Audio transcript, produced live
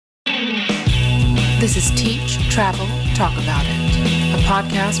This is Teach, Travel, Talk About It, a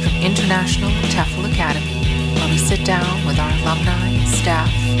podcast from International TEFL Academy, where we sit down with our alumni,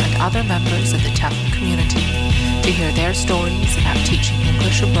 staff, and other members of the TEFL community to hear their stories about teaching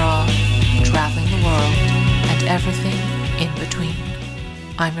English abroad, traveling the world, and everything in between.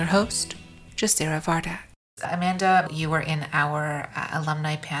 I'm your host, Jasira Vardak. Amanda, you were in our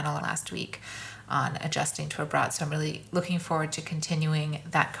alumni panel last week on adjusting to abroad. So I'm really looking forward to continuing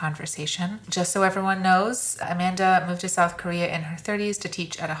that conversation. Just so everyone knows, Amanda moved to South Korea in her 30s to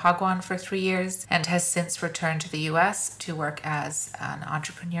teach at a hagwon for 3 years and has since returned to the US to work as an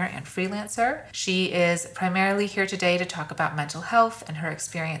entrepreneur and freelancer. She is primarily here today to talk about mental health and her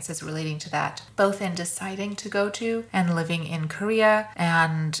experiences relating to that, both in deciding to go to and living in Korea,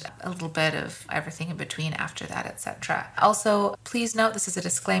 and a little bit of everything in between after that, etc. Also, please note this is a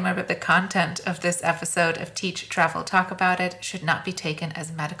disclaimer, but the content of this episode of Teach, Travel, Talk About It should not be taken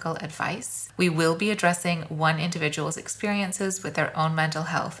as medical advice. We will be addressing one individual's experiences with their own mental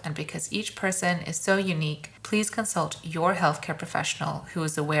health, and because each person is so unique, please consult your healthcare professional who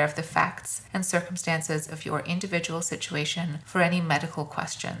is aware of the facts and circumstances of your individual situation for any medical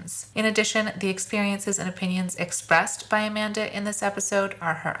questions. In addition, the experiences and opinions expressed by Amanda in this episode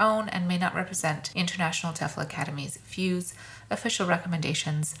are her own and may not represent International TEFL Academy's views, official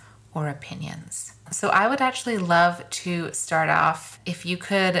recommendations, or opinions. So I would actually love to start off if you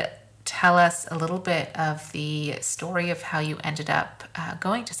could tell us a little bit of the story of how you ended up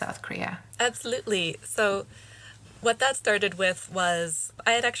going to South Korea. Absolutely. So what that started with was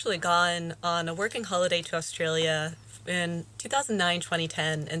I had actually gone on a working holiday to Australia in 2009,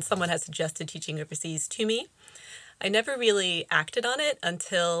 2010, and someone had suggested teaching overseas to me. I never really acted on it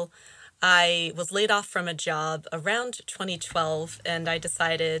until I was laid off from a job around 2012, and I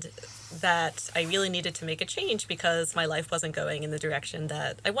decided that I really needed to make a change because my life wasn't going in the direction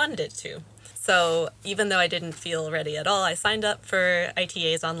that I wanted it to. So even though I didn't feel ready at all, I signed up for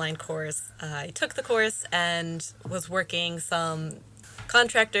ITA's online course. I took the course and was working some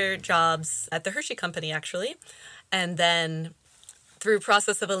contractor jobs at the Hershey Company, actually. And then through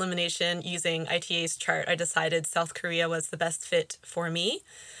process of elimination using ITA's chart, I decided South Korea was the best fit for me.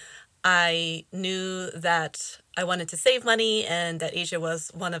 I knew that I wanted to save money and that Asia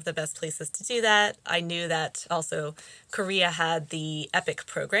was one of the best places to do that. I knew that also Korea had the EPIC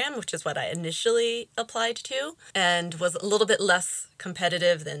program, which is what I initially applied to, and was a little bit less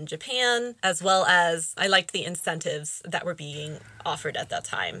competitive than Japan, as well as I liked the incentives that were being offered at that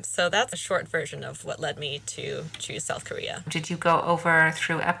time. So that's a short version of what led me to choose South Korea. Did you go over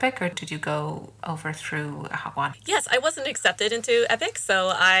through EPIC or did you go over through hagwon? Yes, I wasn't accepted into EPIC,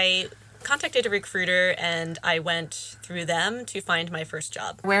 so I contacted a recruiter and I went through them to find my first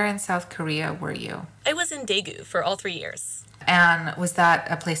job. Where in South Korea were you? I was in Daegu for all 3 years. And was that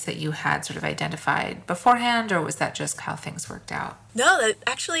a place that you had sort of identified beforehand, or was that just how things worked out? No,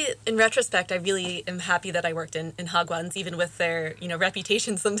 actually, in retrospect, I really am happy that I worked in hagwons, even with their,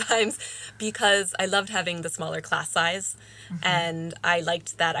 reputation sometimes, because I loved having the smaller class size, and I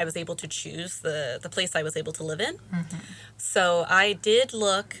liked that I was able to choose the place I was able to live in. So I did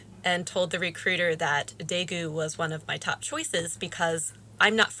look and told the recruiter that Daegu was one of my top choices because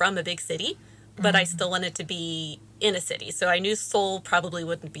I'm not from a big city, but I still wanted to be in a city. So I knew Seoul probably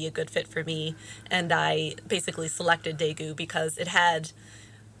wouldn't be a good fit for me, and I basically selected Daegu because it had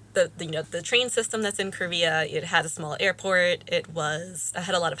the train system that's in Korea. It had a small airport. I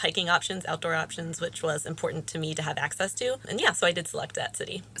had a lot of hiking options, outdoor options, which was important to me to have access to. And yeah, so I did select that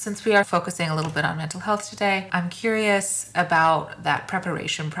city. Since we are focusing a little bit on mental health today, I'm curious about that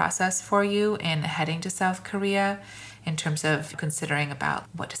preparation process for you in heading to South Korea, in terms of considering about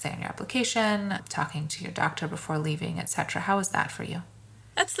what to say on your application, talking to your doctor before leaving, etc. How was that for you?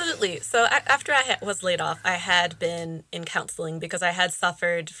 Absolutely. So after I was laid off, I had been in counseling because I had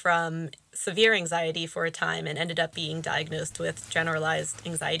suffered from severe anxiety for a time and ended up being diagnosed with generalized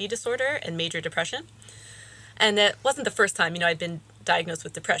anxiety disorder and major depression. And it wasn't the first time, I'd been diagnosed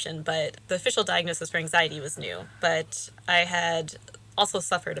with depression, but the official diagnosis for anxiety was new. But I had also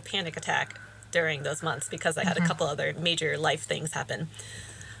suffered a panic attack during those months because I had a couple other major life things happen.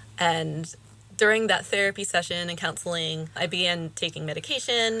 And during that therapy session and counseling, I began taking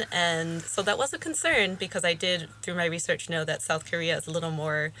medication, and so that was a concern because I did, through my research, know that South Korea is a little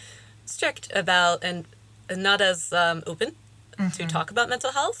more strict about and not as open to talk about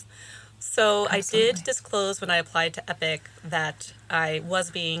mental health. So Absolutely. I did disclose when I applied to EPIC that I was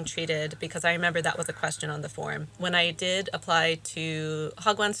being treated because I remember that was a question on the form. When I did apply to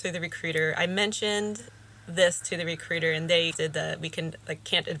hagwons through the recruiter, I mentioned this to the recruiter, and they said that we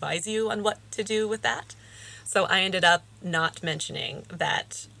can't advise you on what to do with that. So I ended up not mentioning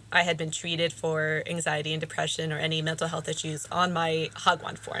that I had been treated for anxiety and depression or any mental health issues on my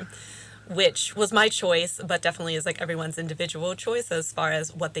Hagwon form, which was my choice, but definitely is like everyone's individual choice as far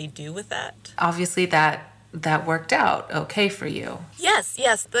as what they do with that. Obviously, that worked out okay for you. Yes,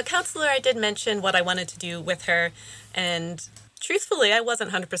 yes. The counselor, I did mention what I wanted to do with her, and truthfully, I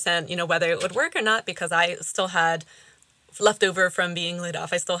wasn't 100%, whether it would work or not, because I still had left over from being laid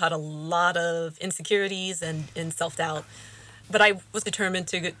off. I still had a lot of insecurities and self-doubt, but I was determined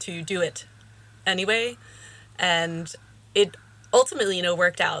to do it anyway, and it ultimately,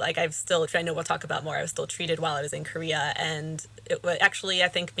 worked out. Like, I know we'll talk about more, I was still treated while I was in Korea, and it actually, I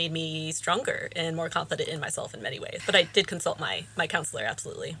think, made me stronger and more confident in myself in many ways. But I did consult my counselor,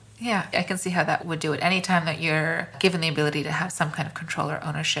 absolutely. Yeah, I can see how that would do it. Anytime that you're given the ability to have some kind of control or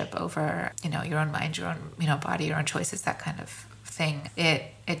ownership over, your own mind, your own, body, your own choices, that kind of thing,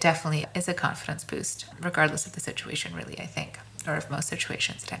 it definitely is a confidence boost, regardless of the situation, really, I think, or of most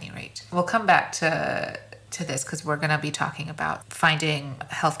situations at any rate. We'll come back to this because we're going to be talking about finding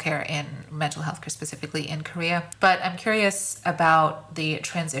healthcare in mental health care specifically in Korea. But I'm curious about the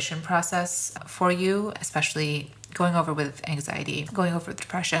transition process for you, especially going over with anxiety, going over with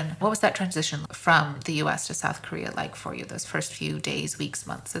depression. What was that transition from the US to South Korea like for you, those first few days, weeks,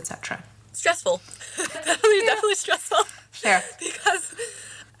 months, etc.? Stressful. Definitely stressful. Fair. Because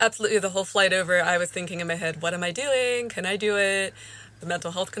absolutely the whole flight over, I was thinking in my head, what am I doing? Can I do it? The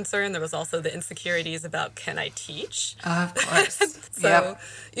mental health concern. There was also the insecurities about, can I teach? Of course. So Yep.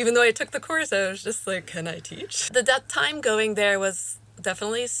 even though I took the course, I was just like, can I teach? That time going there was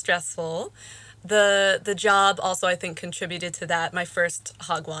definitely stressful. The job also, I think, contributed to that, my first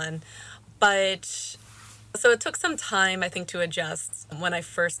Hagwon. But so it took some time, I think, to adjust when I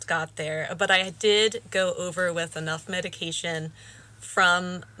first got there. But I did go over with enough medication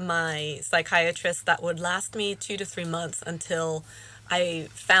from my psychiatrist that would last me 2 to 3 months until I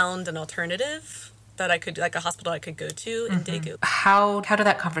found an alternative that I could, like a hospital I could go to in Daegu. How did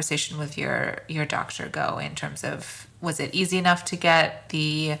that conversation with your doctor go in terms of, was it easy enough to get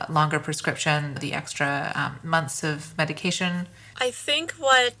the longer prescription, the extra months of medication? I think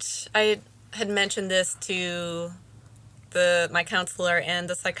what I had mentioned this to my counselor and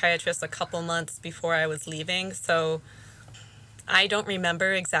the psychiatrist a couple months before I was leaving, so I don't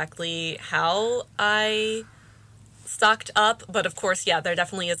remember exactly how I stocked up, but of course, yeah, there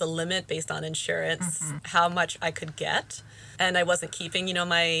definitely is a limit based on insurance, how much I could get. And I wasn't keeping,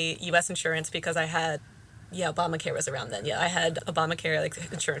 my U.S. insurance because I had, Obamacare was around then. Yeah, I had Obamacare, like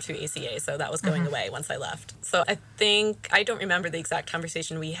insurance through ACA, so that was going away once I left. So I don't remember the exact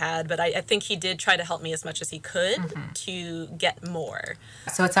conversation we had, but I think he did try to help me as much as he could to get more.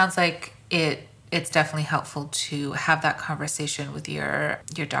 So it sounds like it's definitely helpful to have that conversation with your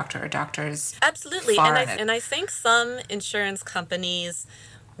doctor or doctors. Absolutely. And I think some insurance companies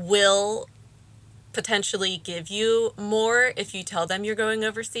will potentially give you more if you tell them you're going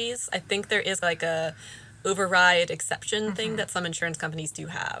overseas. I think there is like a override exception thing that some insurance companies do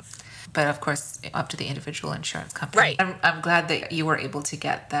have. But of course, up to the individual insurance company. Right. I'm glad that you were able to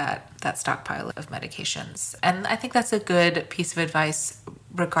get that stockpile of medications. And I think that's a good piece of advice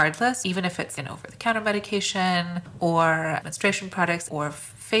regardless, even if it's an over-the-counter medication or menstruation products or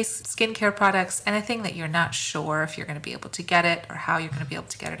face skincare products, anything that you're not sure if you're going to be able to get it or how you're going to be able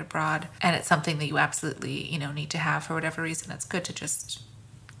to get it abroad. And it's something that you absolutely, need to have for whatever reason. It's good to just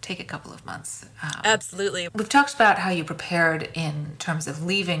take a couple of months. Absolutely. We've talked about how you prepared in terms of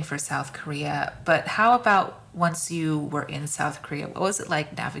leaving for South Korea, but how about once you were in South Korea? What was it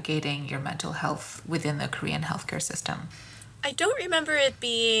like navigating your mental health within the Korean healthcare system? I don't remember it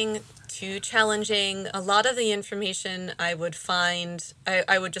being too challenging. A lot of the information I would find,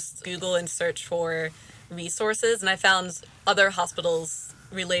 I would just Google and search for resources, and I found other hospitals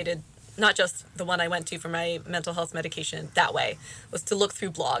related, not just the one I went to for my mental health medication that way, was to look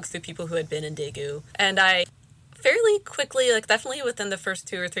through blogs, through people who had been in Daegu. And I fairly quickly, like definitely within the first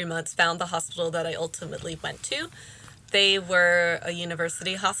 2 or 3 months, found the hospital that I ultimately went to. They were a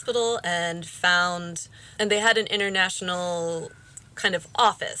university hospital and they had an international kind of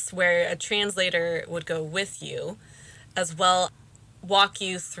office where a translator would go with you as well, walk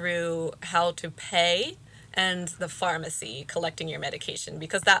you through how to pay and the pharmacy collecting your medication,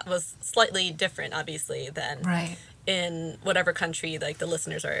 because that was slightly different, obviously, than in whatever country like the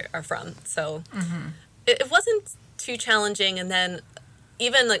listeners are from. So it wasn't too challenging. And then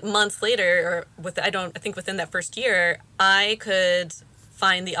even like months later, or I think within that first year, I could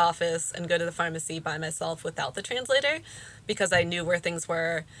find the office and go to the pharmacy by myself without the translator because I knew where things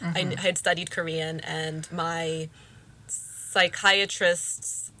were. I had studied Korean, and my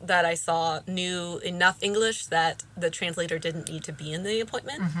psychiatrists that I saw knew enough English that the translator didn't need to be in the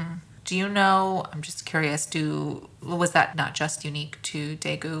appointment. Do you know, I'm just curious, was that not just unique to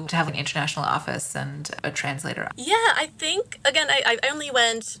Daegu to have an international office and a translator? Yeah, I think, again, I only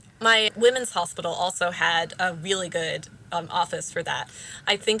went, my women's hospital also had a really good office for that.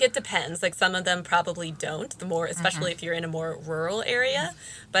 I think it depends. Like some of them probably don't, especially if you're in a more rural area.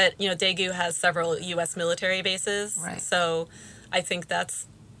 But, Daegu has several U.S. military bases. Right. So I think that's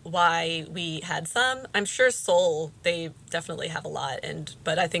why we had some. I'm sure Seoul, they definitely have a lot,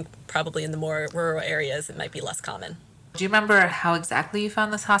 but I think probably in the more rural areas it might be less common. Do you remember how exactly you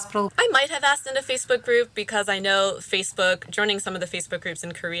found this hospital? I might have asked in a Facebook group because I know joining some of the Facebook groups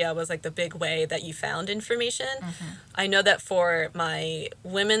in Korea was like the big way that you found information. I know that for my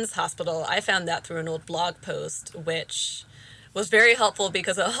women's hospital, I found that through an old blog post, which was very helpful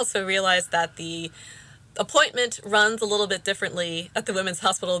because I also realized that the appointment runs a little bit differently at the women's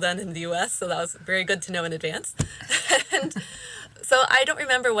hospital than in the U.S., so that was very good to know in advance. And so I don't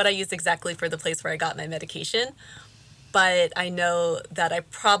remember what I used exactly for the place where I got my medication, but I know that I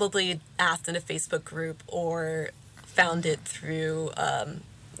probably asked in a Facebook group or found it through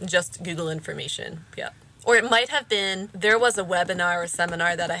just Google information. Yeah. Or it might have been, there was a webinar or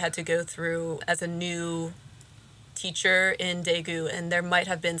seminar that I had to go through as a new teacher in Daegu, and there might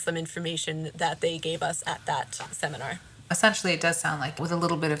have been some information that they gave us at that seminar. Essentially, it does sound like with a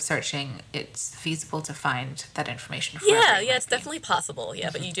little bit of searching, it's feasible to find that information. Yeah, it's definitely possible.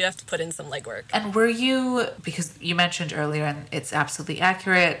 Yeah, but you do have to put in some legwork. And were you, because you mentioned earlier, and it's absolutely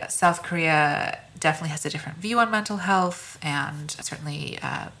accurate, South Korea definitely has a different view on mental health and certainly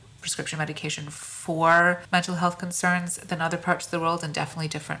prescription medication for mental health concerns than other parts of the world, and definitely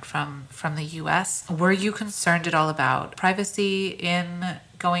different from the U.S. Were you concerned at all about privacy in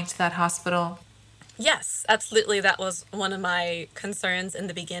going to that hospital? Yes, absolutely. That was one of my concerns in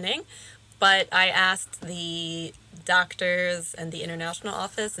the beginning. But I asked the doctors and the international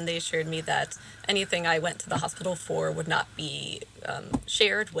office, and they assured me that anything I went to the hospital for would not be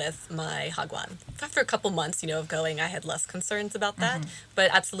shared with my hagwon. After a couple months, of going, I had less concerns about that.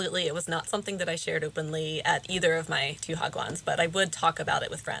 But absolutely, it was not something that I shared openly at either of my two hagwons, but I would talk about it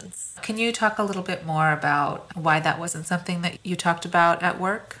with friends. Can you talk a little bit more about why that wasn't something that you talked about at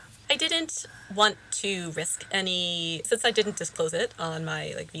work? I didn't want to risk since I didn't disclose it on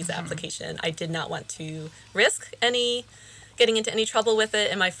my visa application, I did not want to risk getting into any trouble with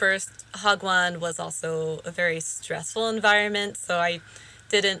it. And my first hagwon was also a very stressful environment, so I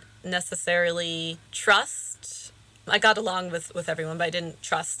didn't necessarily trust. I got along with everyone, but I didn't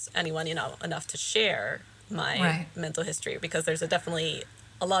trust anyone, enough to share my mental history, because there's definitely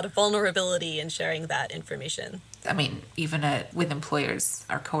a lot of vulnerability in sharing that information. I mean, even with employers,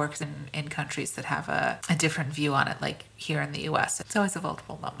 our coworkers in countries that have a different view on it, like here in the U.S., it's always a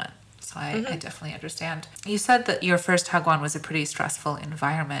vulnerable moment. So I definitely understand. You said that your first hagwon was a pretty stressful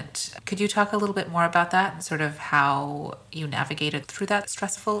environment. Could you talk a little bit more about that and sort of how you navigated through that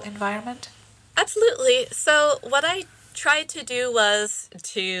stressful environment? Absolutely. So what I tried to do was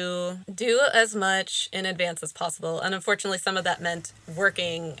to do as much in advance as possible. And unfortunately, some of that meant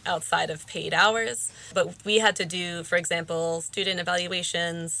working outside of paid hours. But we had to do, for example, student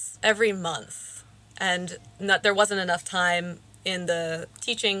evaluations every month. And there wasn't enough time in the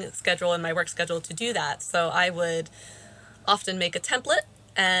teaching schedule and my work schedule to do that. So I would often make a template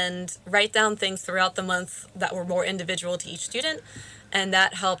and write down things throughout the month that were more individual to each student. And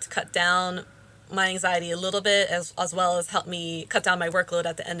that helped cut down my anxiety a little bit, as well as help me cut down my workload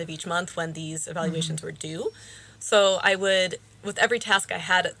at the end of each month when these evaluations were due. So I would, with every task I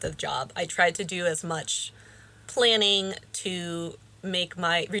had at the job, I tried to do as much planning to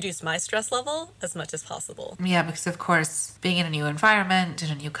reduce my stress level as much as possible. Yeah, because of course, being in a new environment,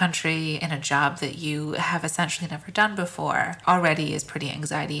 in a new country, in a job that you have essentially never done before already is pretty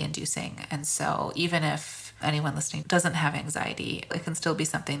anxiety inducing. And so even if anyone listening doesn't have anxiety, it can still be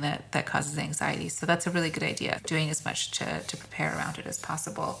something that causes anxiety. So that's a really good idea, doing as much to prepare around it as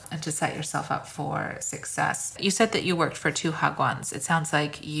possible and to set yourself up for success. You said that you worked for two hagwons. It sounds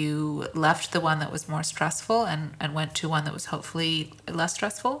like you left the one that was more stressful and went to one that was hopefully less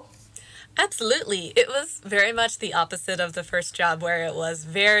stressful. Absolutely. It was very much the opposite of the first job, where it was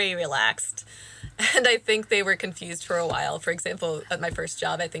very relaxed. And I think they were confused for a while. For example, at my first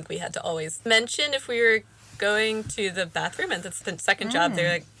job, I think we had to always mention if we were going to the bathroom, and that's the second job.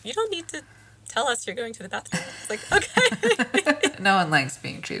 They're like, you don't need to tell us you're going to the bathroom. It's like, okay. No one likes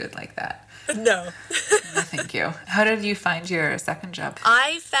being treated like that. No. No, thank you. How did you find your second job?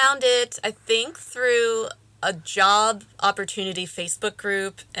 I found it, I think, through a job opportunity Facebook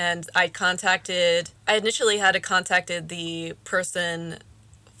group, and I initially had contacted the person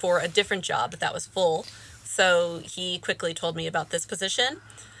for a different job that was full. So he quickly told me about this position,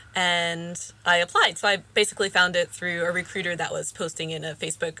 and I applied. So I basically found it through a recruiter that was posting in a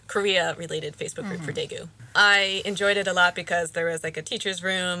Korea-related Facebook group for Daegu. I enjoyed it a lot because there was like a teacher's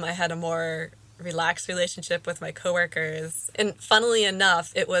room. I had a more relaxed relationship with my coworkers. And funnily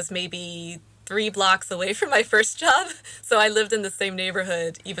enough, it was maybe 3 blocks away from my first job. So I lived in the same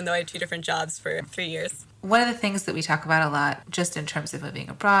neighborhood, even though I had 2 different jobs for 3 years. One of the things that we talk about a lot, just in terms of moving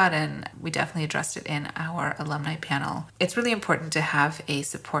abroad, and we definitely addressed it in our alumni panel, it's really important to have a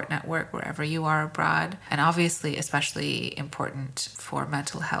support network wherever you are abroad, and obviously especially important for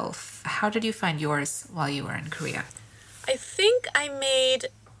mental health. How did you find yours while you were in Korea? I think I made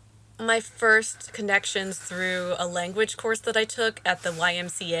my first connections through a language course that I took at the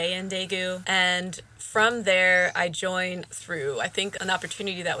YMCA in Daegu. And from there, I joined through, I think, an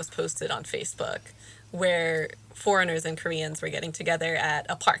opportunity that was posted on Facebook where foreigners and Koreans were getting together at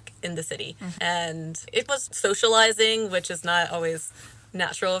a park in the city. And it was socializing, which is not always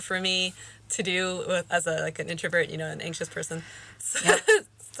natural for me to do as an introvert, an anxious person. Yep.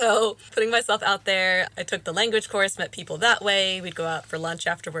 So putting myself out there, I took the language course, met people that way. We'd go out for lunch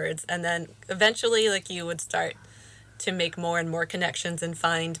afterwards. And then eventually, you would start to make more and more connections and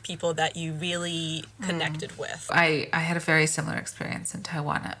find people that you really connected with. I had a very similar experience in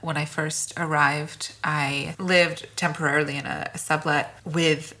Taiwan. When I first arrived, I lived temporarily in a sublet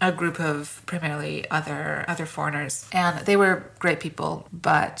with a group of primarily other foreigners. And they were great people,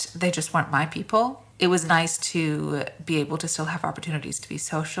 but they just weren't my people. It was nice to be able to still have opportunities to be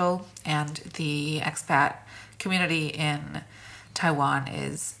social, and the expat community in Taiwan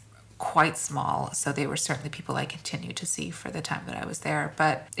is quite small, so they were certainly people I continued to see for the time that I was there.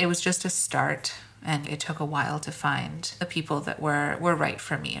 But it was just a start, and it took a while to find the people that were right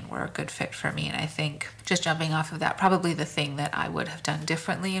for me and were a good fit for me. And I think, just jumping off of that, probably the thing that I would have done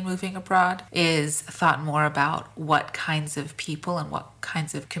differently in moving abroad is thought more about what kinds of people and what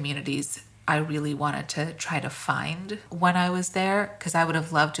kinds of communities I really wanted to try to find when I was there, because I would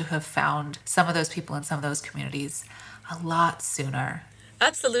have loved to have found some of those people in some of those communities a lot sooner.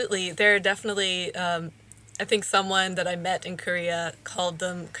 Absolutely. They're definitely, I think someone that I met in Korea called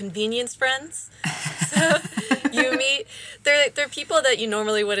them convenience friends. So they're people that you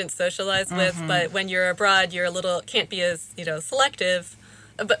normally wouldn't socialize with, but when you're abroad, you're can't be as, selective.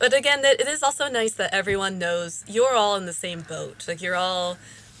 But again, it is also nice that everyone knows you're all in the same boat. You're all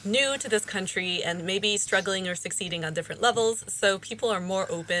new to this country and maybe struggling or succeeding on different levels, so people are more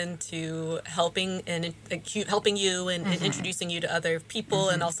open to helping you and introducing you to other people,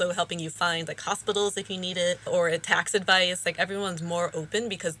 and also helping you find hospitals if you need it, or tax advice. Everyone's more open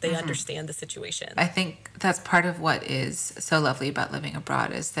because they understand the situation. I think that's part of what is so lovely about living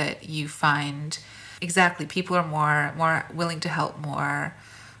abroad, is that you find exactly people are more willing to help, more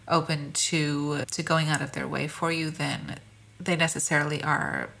open to going out of their way for you than they necessarily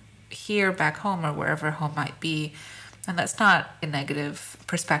are here, back home, or wherever home might be. And that's not a negative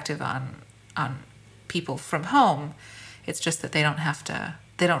perspective on people from home. It's just that they don't have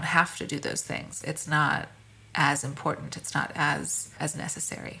to do those things. It's not as important. It's not as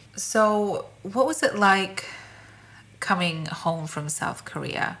necessary. So what was it like coming home from South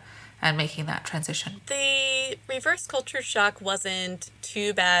Korea and making that transition? The reverse culture shock wasn't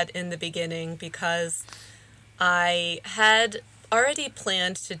too bad in the beginning because I had already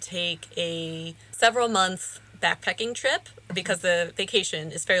planned to take a several month backpacking trip because the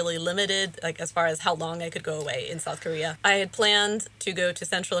vacation is fairly limited, as far as how long I could go away in South Korea. I had planned to go to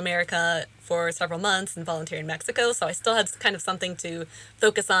Central America for several months and volunteer in Mexico, so I still had kind of something to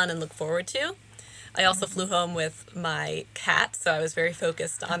focus on and look forward to. I also flew home with my cat, so I was very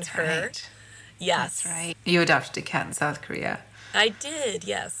focused on her. Right. Yes. That's right. You adopted a cat in South Korea. I did,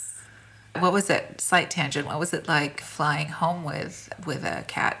 yes. What was it? Slight tangent. What was it like flying home with a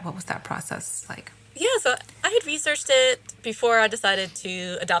cat? What was that process like? Yeah, so I had researched it before I decided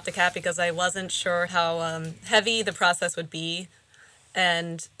to adopt a cat because I wasn't sure how heavy the process would be.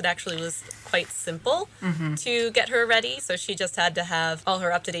 And it actually was quite simple to get her ready. So she just had to have all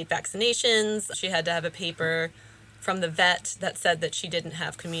her up-to-date vaccinations. She had to have a paper from the vet that said that she didn't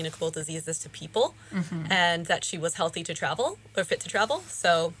have communicable diseases to people and that she was healthy to travel or fit to travel.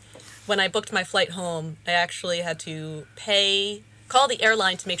 So when I booked my flight home, I actually had to call the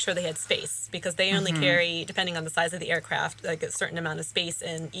airline to make sure they had space because they only carry, depending on the size of the aircraft, a certain amount of space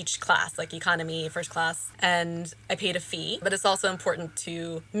in each class, economy, first class. And I paid a fee, but it's also important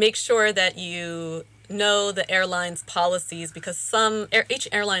to make sure that you know the airline's policies because each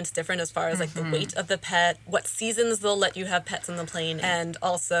airline's different as far as like the weight of the pet, what seasons they'll let you have pets on the plane, and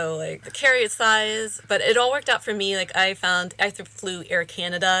also like the carrier size. But it all worked out for me. Like I flew Air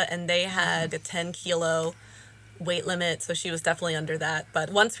Canada and they had a 10 kilo weight limit, so she was definitely under that.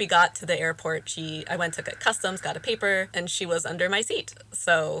 But once we got to the airport, I went to customs, got a paper, and she was under my seat.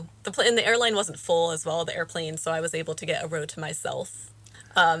 So the airline wasn't full as well, the airplane, so I was able to get a row to myself.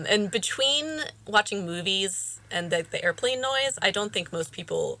 And between watching movies and the airplane noise, I don't think most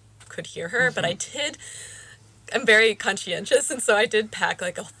people could hear her, but I'm very conscientious, and so I did pack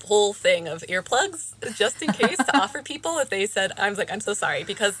like a full thing of earplugs just in case to offer people if they said, I'm so sorry,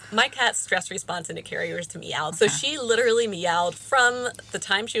 because my cat's stress response in a carrier is to meow. So she literally meowed from the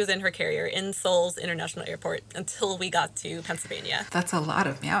time she was in her carrier in Seoul's International Airport until we got to Pennsylvania. That's a lot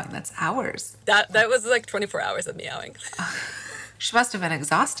of meowing. That's hours. That was like 24 hours of meowing. She must have been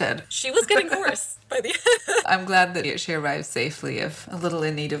exhausted. She was getting hoarse by the end. I'm glad that she arrived safely, if a little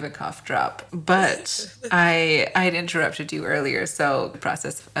in need of a cough drop. But I had interrupted you earlier, so the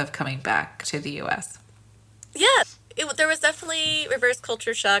process of coming back to the U.S. Yeah, there was definitely reverse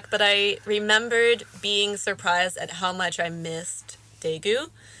culture shock, but I remembered being surprised at how much I missed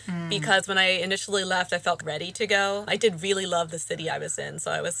Daegu. Because when I initially left, I felt ready to go. I did really love the city I was in, so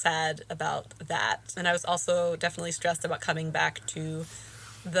I was sad about that. And I was also definitely stressed about coming back to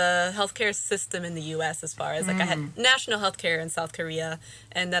the healthcare system in the U.S. as far as I had national healthcare in South Korea,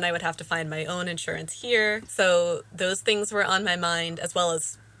 and then I would have to find my own insurance here. So those things were on my mind, as well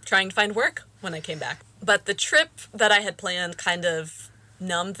as trying to find work when I came back. But the trip that I had planned kind of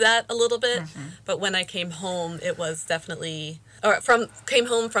numbed that a little bit. But when I came home, it was definitely... came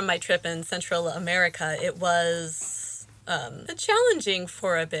home from my trip in Central America, it was challenging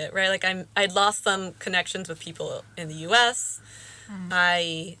for a bit, right? Like I'd lost some connections with people in the U.S.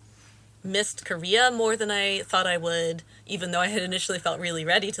 I missed Korea more than I thought I would, even though I had initially felt really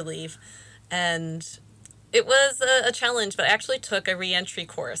ready to leave. And it was a challenge, but I actually took a re-entry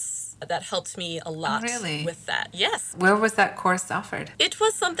course that helped me a lot with that. Yes. Where was that course offered? It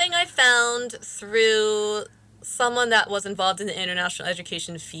was something I found through someone that was involved in the international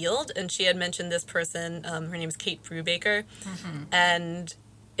education field, and she had mentioned this person. Her name is Kate Brubaker, and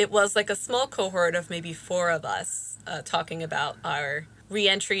it was like a small cohort of maybe 4 of us talking about our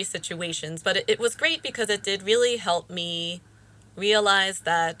re-entry situations. But it was great because it did really help me realize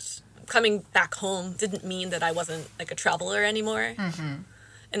that coming back home didn't mean that I wasn't like a traveler anymore.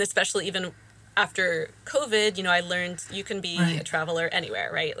 And especially even after COVID, I learned you can be a traveler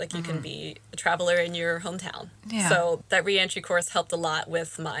anywhere, right? Like you can be a traveler in your hometown. Yeah. So that re-entry course helped a lot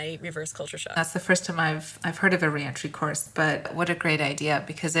with my reverse culture shock. That's the first time I've heard of a re-entry course, but what a great idea,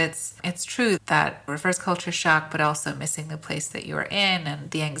 because it's true that reverse culture shock, but also missing the place that you were in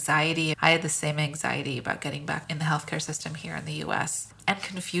and the anxiety. I had the same anxiety about getting back in the healthcare system here in the U.S. and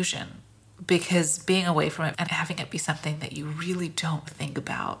confusion. Because being away from it and having it be something that you really don't think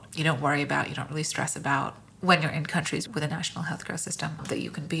about, you don't worry about, you don't really stress about when you're in countries with a national healthcare system that you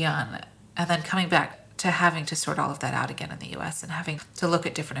can be on. And then coming back to having to sort all of that out again in the US and having to look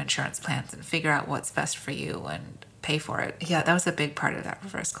at different insurance plans and figure out what's best for you and pay for it. Yeah, that was a big part of that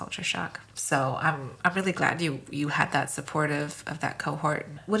reverse culture shock. So I'm really glad you had that support of that cohort.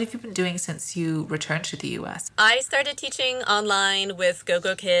 What have you been doing since you returned to the US? I started teaching online with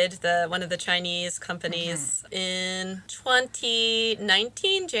GoGoKid, one of the Chinese companies, in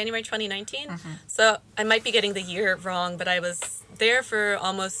 2019, January 2019. So I might be getting the year wrong, but I was there for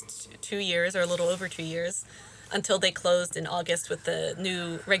almost 2 years, or a little over 2 years, until they closed in August with the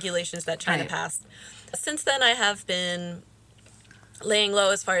new regulations that China passed. Since then, I have been laying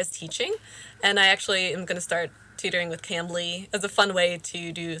low as far as teaching, and I actually am going to start tutoring with Cambly as a fun way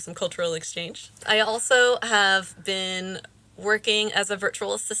to do some cultural exchange. I also have been working as a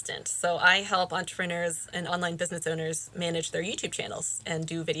virtual assistant, so I help entrepreneurs and online business owners manage their YouTube channels and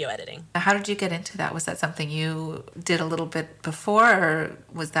do video editing. How did you get into that? Was that something you did a little bit before, or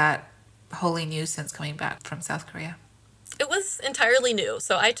was that wholly new since coming back from South Korea? It was entirely new.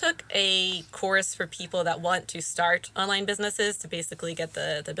 So I took a course for people that want to start online businesses to basically get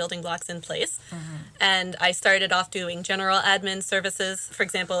the building blocks in place. And I started off doing general admin services. For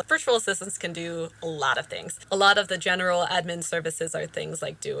example, virtual assistants can do a lot of things. A lot of the general admin services are things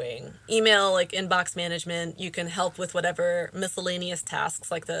like doing email, like inbox management. You can help with whatever miscellaneous tasks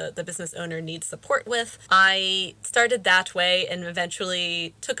like the business owner needs support with. I started that way and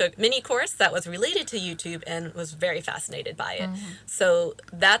eventually took a mini course that was related to YouTube and was very fascinated by it. So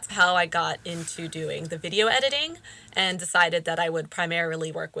that's how I got into doing the video editing and decided that I would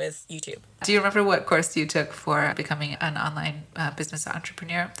primarily work with YouTube. Do you remember what course you took for becoming an online business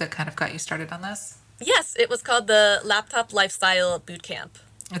entrepreneur that kind of got you started on this? Yes, it was called the Laptop Lifestyle Boot Camp.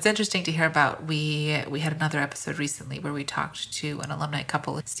 It's interesting to hear about. We had another episode recently where we talked to an alumni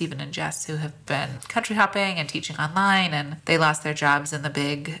couple, Stephen and Jess, who have been country hopping and teaching online, and they lost their jobs in the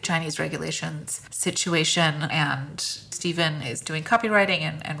big Chinese regulations situation. And Stephen is doing copywriting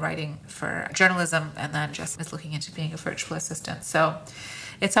and writing for journalism, and then Jess is looking into being a virtual assistant. So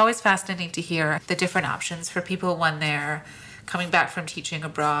it's always fascinating to hear the different options for people when they're coming back from teaching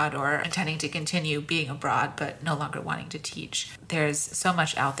abroad or intending to continue being abroad but no longer wanting to teach. There's so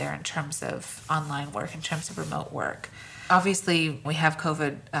much out there in terms of online work, in terms of remote work. Obviously, we have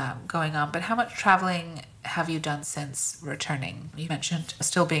COVID going on, but how much traveling have you done since returning? You mentioned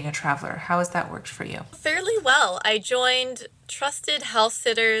still being a traveler. How has that worked for you? Fairly well. I joined Trusted House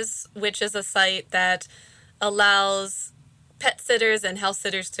Sitters, which is a site that allows pet sitters and house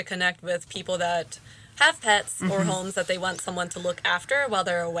sitters to connect with people that have pets or homes that they want someone to look after while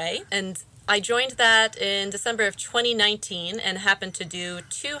they're away. And I joined that in December of 2019 and happened to do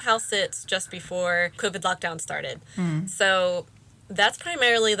 2 house sits just before COVID lockdown started. So that's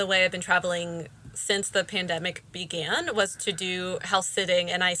primarily the way I've been traveling since the pandemic began, was to do house sitting.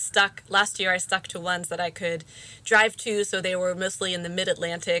 And last year I stuck to ones that I could drive to, so they were mostly in the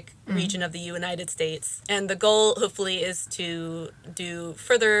mid-Atlantic region of the United States. And the goal hopefully is to do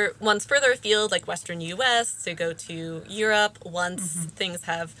ones further afield, like Western US, to go to Europe once things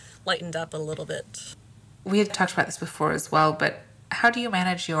have lightened up a little bit. We had talked about this before as well, but how do you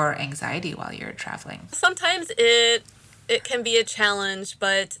manage your anxiety while you're traveling? Sometimes it can be a challenge,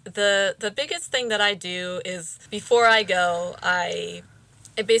 but the biggest thing that I do is before I go, I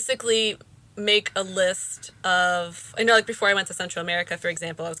basically make a list of, I know, like before I went to Central America, for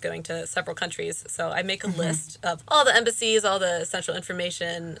example, I was going to several countries. So I make a list of all the embassies, all the essential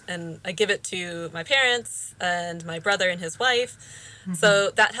information, and I give it to my parents and my brother and his wife.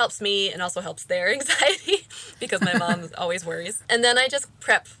 So that helps me and also helps their anxiety because my mom always worries. And then I just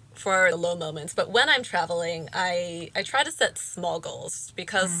prep for the low moments. But when I'm traveling, I try to set small goals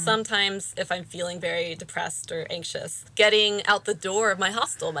because sometimes if I'm feeling very depressed or anxious, getting out the door of my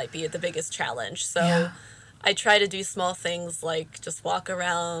hostel might be the biggest challenge. So I try to do small things like just walk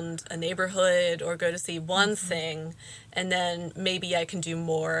around a neighborhood or go to see one thing, and then maybe I can do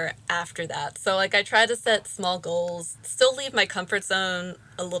more after that. So like I try to set small goals, still leave my comfort zone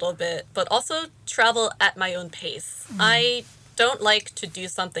a little bit, but also travel at my own pace. I don't like to do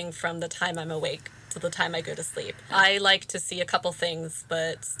something from the time I'm awake to the time I go to sleep. I like to see a couple things,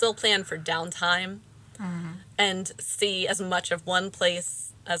 but still plan for downtime and see as much of one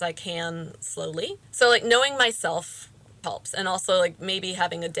place as I can slowly. So like knowing myself helps, and also like maybe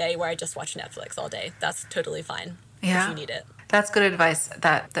having a day where I just watch Netflix all day. That's totally fine if you need it. That's good advice.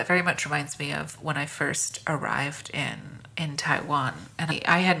 That very much reminds me of when I first arrived in Taiwan, and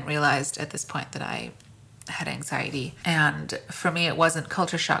I hadn't realized at this point that I had anxiety. And for me, it wasn't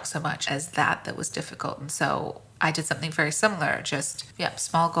culture shock so much as that was difficult. And so I did something very similar, just,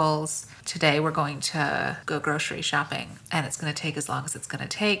 small goals. Today we're going to go grocery shopping, and it's going to take as long as it's going to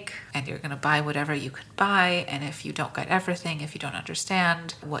take, and you're going to buy whatever you can buy. And if you don't get everything, if you don't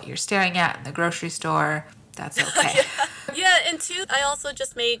understand what you're staring at in the grocery store, that's okay. Yeah, and two, I also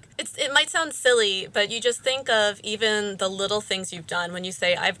just it might sound silly, but you just think of even the little things you've done. When you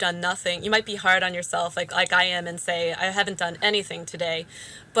say, I've done nothing, you might be hard on yourself, like I am, and say, I haven't done anything today.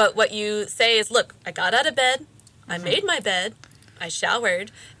 But what you say is, look, I got out of bed, I made my bed, I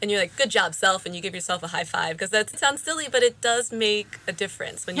showered, and you're like, good job, self, and you give yourself a high five, because that sounds silly, but it does make a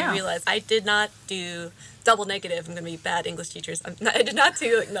difference when you realize, I did not do double negative. I'm going to be bad English teachers. I did not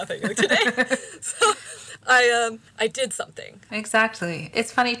do nothing today. So I did something. Exactly.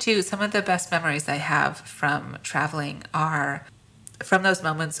 It's funny too. Some of the best memories I have from traveling are from those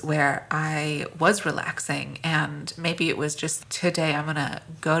moments where I was relaxing, and maybe it was just today I'm going to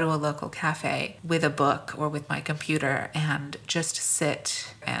go to a local cafe with a book or with my computer and just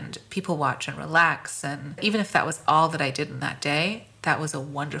sit and people watch and relax. And even if that was all that I did in that day, that was a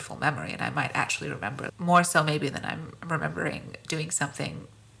wonderful memory, and I might actually remember more so maybe than I'm remembering doing something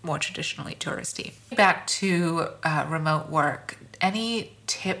more traditionally touristy. Back to remote work, any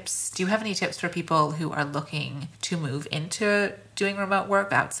tips? Do you have any tips for people who are looking to move into doing remote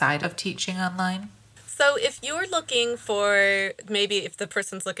work outside of teaching online? So if you're looking for, maybe if the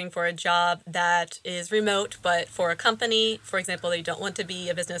person's looking for a job that is remote, but for a company, for example, they don't want to be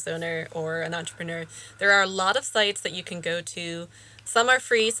a business owner or an entrepreneur, there are a lot of sites that you can go to. Some are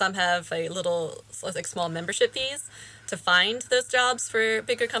free, some have a little, like small membership fees to find those jobs for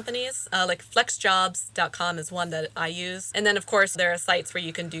bigger companies. Like flexjobs.com is one that I use. And then, of course, there are sites where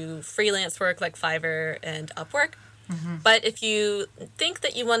you can do freelance work like Fiverr and Upwork. But if you think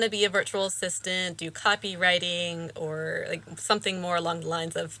that you want to be a virtual assistant, do copywriting, or like something more along the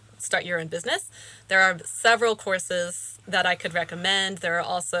lines of start your own business, there are several courses that I could recommend. There are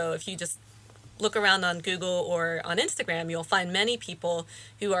also, if you just look around on Google or on Instagram, you'll find many people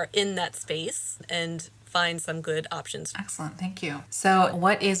who are in that space and find some good options. Excellent. Thank you. So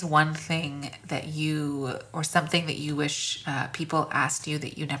what is one thing that you, or something that you wish people asked you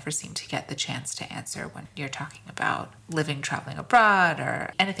that you never seem to get the chance to answer when you're talking about living, traveling abroad,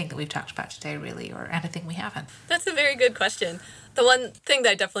 or anything that we've talked about today, really, or anything we haven't? That's a very good question. The one thing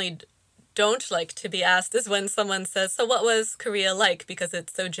that I definitely don't like to be asked is when someone says, so what was Korea like? Because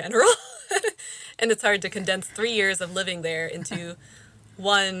it's so general and it's hard to condense 3 years of living there into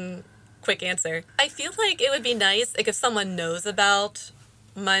one quick answer. I feel like it would be nice, like if someone knows about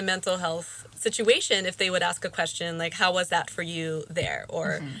my mental health situation, if they would ask a question like, how was that for you there?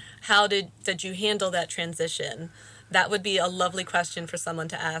 Or how did you handle that transition? That would be a lovely question for someone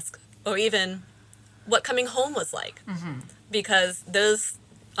to ask. Or even what coming home was like. Because those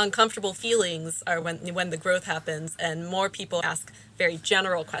uncomfortable feelings are when the growth happens, and more people ask very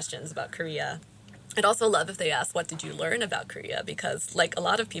general questions about Korea. I'd also love if they asked, what did you learn about Korea? Because like a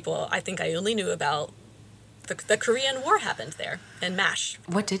lot of people, I think I only knew about the Korean War happened there and MASH.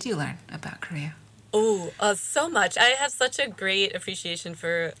 What did you learn about Korea? Oh, so much. I have such a great appreciation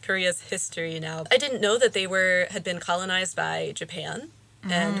for Korea's history now. I didn't know that they had been colonized by Japan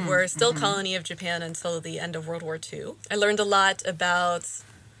and were still colony of Japan until the end of World War II. I learned a lot about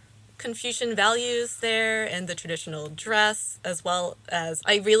Confucian values there and the traditional dress, as well as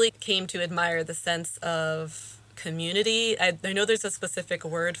I really came to admire the sense of community. I know there's a specific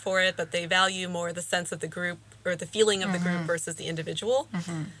word for it, but they value more the sense of the group or the feeling of the group versus the individual.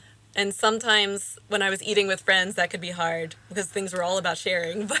 And sometimes when I was eating with friends, that could be hard because things were all about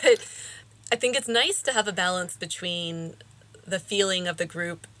sharing. But I think it's nice to have a balance between the feeling of the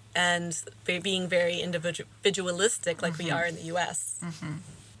group and being very individualistic like we are in the U.S.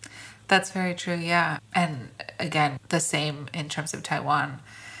 That's very true, yeah. And again, the same in terms of Taiwan.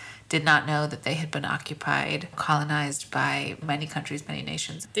 Did not know that they had been occupied, colonized by many countries, many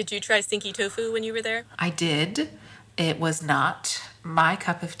nations. Did you try stinky tofu when you were there? I did. It was not my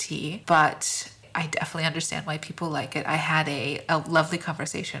cup of tea, but I definitely understand why people like it. I had a lovely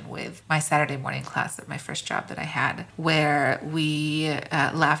conversation with my Saturday morning class at my first job that I had, where we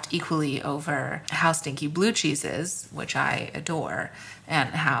laughed equally over how stinky blue cheese is, which I adore,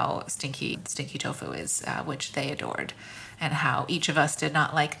 and how stinky tofu is, which they adored, and how each of us did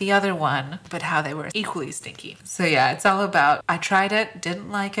not like the other one, but how they were equally stinky. So yeah, it's all about, I tried it, didn't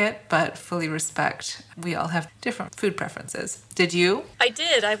like it, but fully respect. We all have different food preferences. Did you? I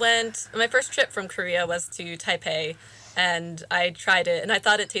did. My first trip from Korea was to Taipei, and I tried it, and I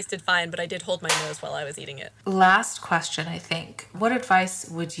thought it tasted fine, but I did hold my nose while I was eating it. Last question, I think. What advice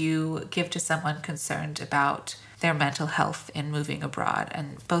would you give to someone concerned about their mental health in moving abroad,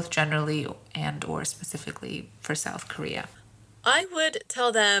 and both generally and or specifically for South Korea? I would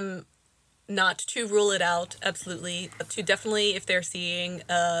tell them not to rule it out, absolutely. To definitely, if they're seeing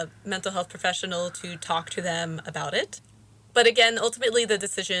a mental health professional, to talk to them about it. But again, ultimately the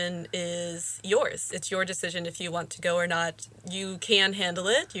decision is yours. It's your decision if you want to go or not. You can handle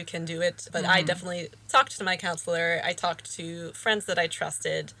it, you can do it. But I definitely talked to my counselor. I talked to friends that I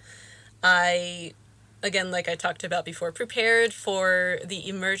trusted. Again, like I talked about before, prepared for the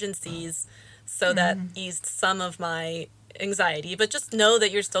emergencies so that eased some of my anxiety. But just know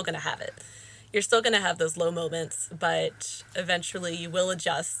that you're still going to have it. You're still going to have those low moments, but eventually you will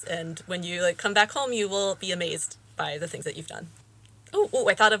adjust. And when you come back home, you will be amazed by the things that you've done. Oh,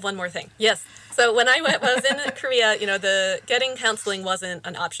 I thought of one more thing. Yes. So when I was in Korea, the getting counseling wasn't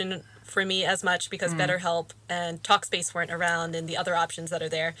an option for me as much because BetterHelp and Talkspace weren't around and the other options that are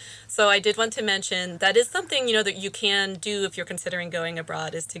there. So I did want to mention that is something, that you can do if you're considering going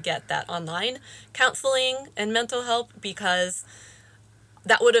abroad, is to get that online counseling and mental help, because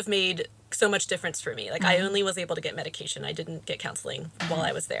that would have made so much difference for me. I only was able to get medication. I didn't get counseling while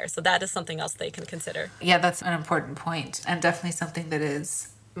I was there. So that is something else they can consider. Yeah, that's an important point, and definitely something that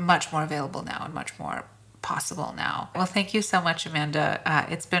is much more available now and much more possible now. Well, thank you so much, Amanda.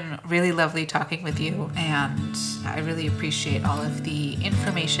 It's been really lovely talking with you, and I really appreciate all of the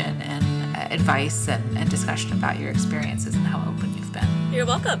information and advice and discussion about your experiences and how open you've been. You're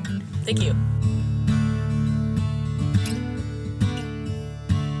welcome. Thank you.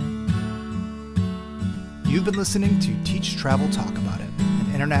 You've been listening to Teach, Travel, Talk About It,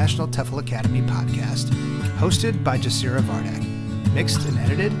 an International TEFL Academy podcast, hosted by Jasira Vardak, mixed and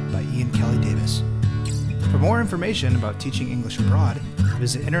edited by Ian Kelly Davis. For more information about teaching English abroad,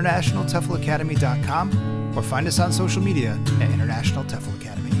 visit internationalteflacademy.com or find us on social media at International TEFL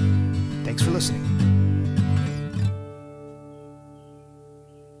Academy. Thanks for listening.